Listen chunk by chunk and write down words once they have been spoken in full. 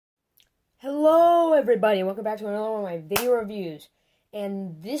everybody, and welcome back to another one of my video reviews.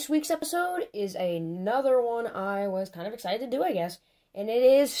 And this week's episode is another one I was kind of excited to do, I guess. And it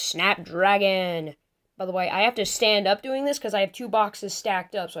is Snapdragon. By the way, I have to stand up doing this because I have two boxes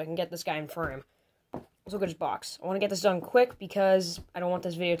stacked up so I can get this guy in frame. Let's look at his box. I want to get this done quick because I don't want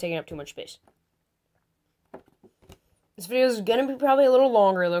this video taking up too much space. This video is going to be probably a little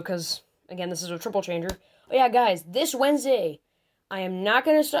longer, though, because, again, this is a triple changer. Oh, yeah, guys, this Wednesday, I'm not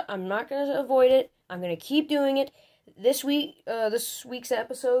gonna avoid it. I'm gonna keep doing it. This week's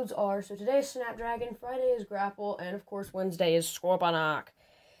episodes are, so today is Snapdragon, Friday is Grapple, and of course Wednesday is Scorponok.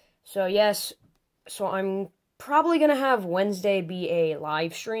 So yes, so I'm probably gonna have Wednesday be a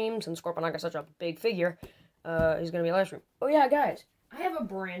live stream since Scorponok is such a big figure. He's gonna be a live stream. Oh yeah, guys, I have a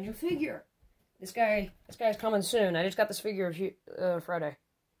brand new figure. This guy's coming soon. I just got this figure Friday.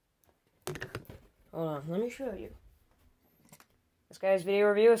 Hold on, let me show you. This guy's video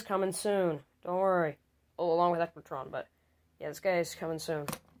review is coming soon. Don't worry. Oh, along with Ecmatron, but yeah, this guy is coming soon.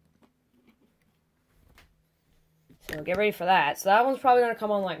 So get ready for that. So that one's probably going to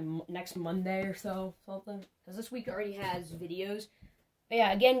come on like next Monday or so, something. Because this week already has videos. But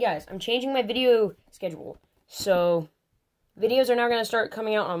yeah, again, guys, I'm changing my video schedule. So videos are now going to start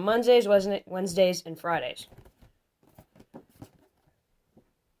coming out on Mondays, Wednesdays, and Fridays.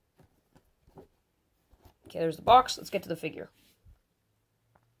 Okay, there's the box. Let's get to the figure.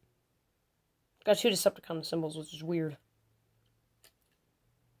 Got two Decepticon symbols, which is weird.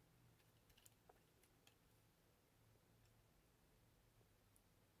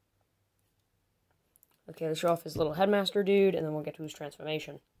 Okay, let's show off his little headmaster dude, and then we'll get to his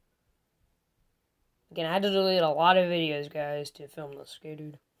transformation. Again, I had to delete a lot of videos, guys, to film this. Okay,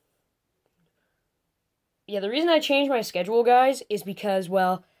 dude. Yeah, the reason I changed my schedule, guys, is because,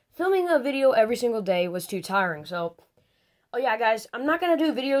 well, filming a video every single day was too tiring, so... Oh yeah, guys, I'm not going to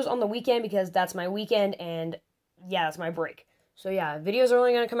do videos on the weekend because that's my weekend, and yeah, that's my break. So yeah, videos are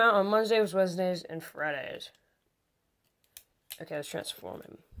only going to come out on Mondays, Wednesdays, and Fridays. Okay, let's transform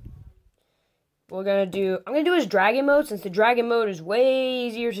him. I'm going to do his dragon mode, since the dragon mode is way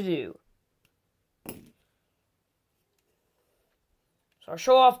easier to do. So I'll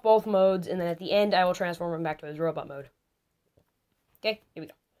show off both modes, and then at the end, I will transform him back to his robot mode. Okay, here we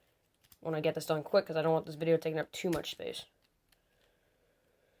go. I want to get this done quick, because I don't want this video taking up too much space.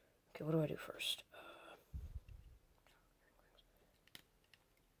 Okay, what do I do first?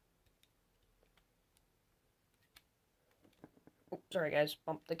 Oh, sorry guys,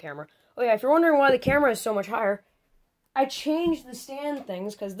 bumped the camera. Oh yeah, if you're wondering why the camera is so much higher, I changed the stand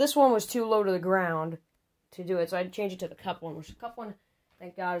things, because this one was too low to the ground to do it, so I had to change it to the cup one, which the cup one,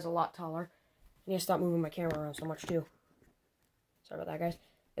 thank God, is a lot taller. I need to stop moving my camera around so much, too. Sorry about that, guys.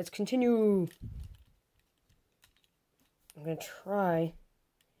 Let's continue. I'm going to try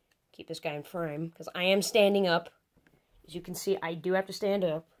keep this guy in frame, because I am standing up. As you can see, I do have to stand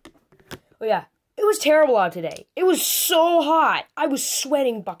up. Oh yeah, it was terrible out today. It was so hot. I was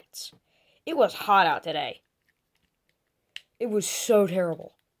sweating buckets. It was hot out today. It was so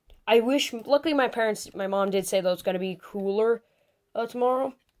terrible. I wish, luckily my mom did say that it's going to be cooler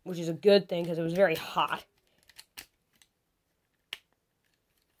tomorrow, which is a good thing, because it was very hot.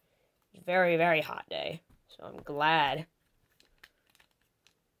 Very, very hot day, so I'm glad.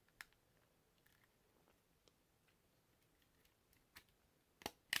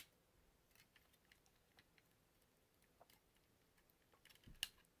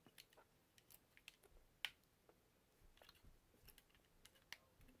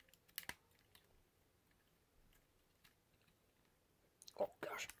 Oh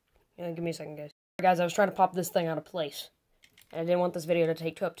gosh, yeah, give me a second, guys. Guys, I was trying to pop this thing out of place. And I didn't want this video to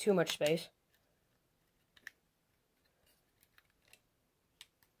take up too much space.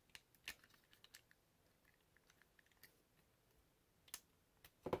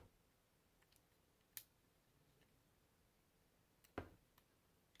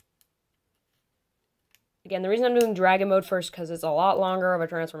 Again, the reason I'm doing Dragon Mode first because it's a lot longer of a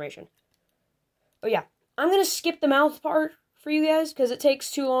transformation. Oh yeah, I'm going to skip the mouth part for you guys because it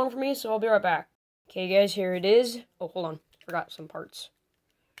takes too long for me, so I'll be right back. Okay guys, here it is. Oh, hold on. Forgot some parts.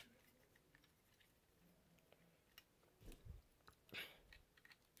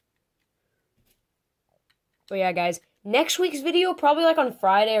 So yeah, guys, next week's video, probably like on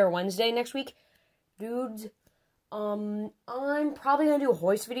Friday or Wednesday next week, dudes, I'm probably gonna do a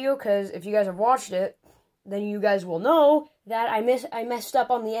hoist video, because if you guys have watched it, then you guys will know that I messed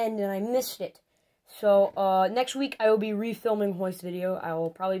up on the end and I missed it. So, next week I will be refilming hoist video. I will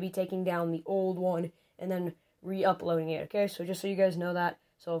probably be taking down the old one and then re-uploading it, okay? So just so you guys know that.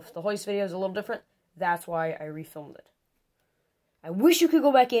 So if the hoist video is a little different, that's why I refilmed it. I wish you could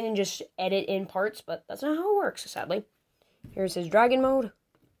go back in and just edit in parts, but that's not how it works, sadly. Here's his dragon mode.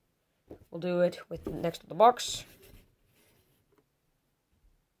 We'll do it with next to the box.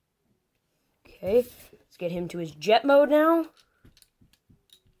 Okay, let's get him to his jet mode now.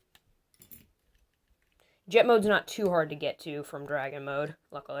 Jet mode's not too hard to get to from dragon mode,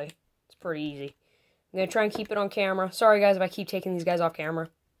 luckily. It's pretty easy. I'm going to try and keep it on camera. Sorry, guys, if I keep taking these guys off camera.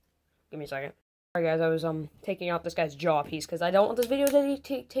 Give me a second. Sorry, guys, I was taking out this guy's jaw piece because I don't want this video to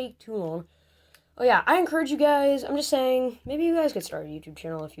take too long. Oh, yeah, I encourage you guys. I'm just saying, maybe you guys could start a YouTube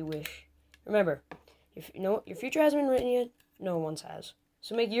channel if you wish. Remember, your future hasn't been written yet. No one's has.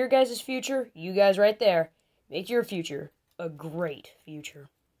 So make your guys' future, you guys right there, make your future a great future.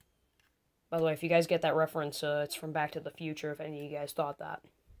 By the way, if you guys get that reference, it's from Back to the Future, if any of you guys thought that.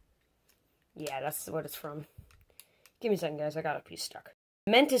 Yeah, that's what it's from. Give me a second, guys. I got a piece stuck.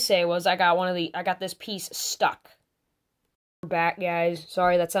 What I meant to say was I got this piece stuck. We're back, guys.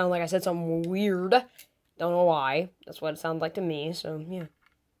 Sorry, that sounded like I said something weird. Don't know why. That's what it sounded like to me, so, yeah.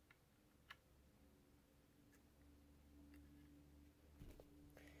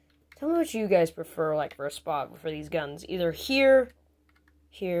 Tell me what you guys prefer, like, for a spot for these guns. Either here,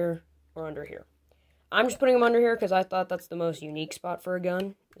 here, or under here. I'm just putting them under here because I thought that's the most unique spot for a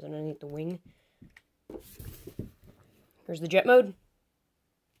gun. Is underneath the wing. Here's the jet mode.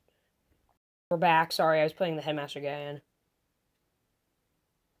 We're back. Sorry, I was putting the headmaster guy in.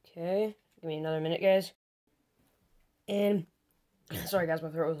 Okay. Give me another minute, guys. And, sorry guys, my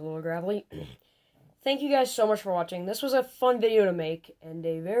throat was a little gravelly. Thank you guys so much for watching. This was a fun video to make, and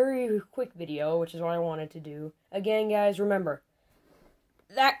a very quick video, which is what I wanted to do. Again, guys, remember,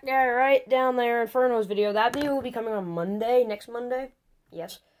 that guy right down there, Inferno's video, that video will be coming on Monday, next Monday.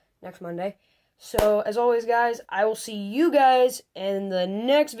 Yes, next Monday. So, as always, guys, I will see you guys in the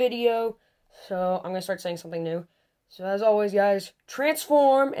next video. So, I'm going to start saying something new. So, as always, guys,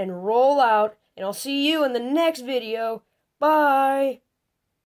 transform and roll out, and I'll see you in the next video. Bye!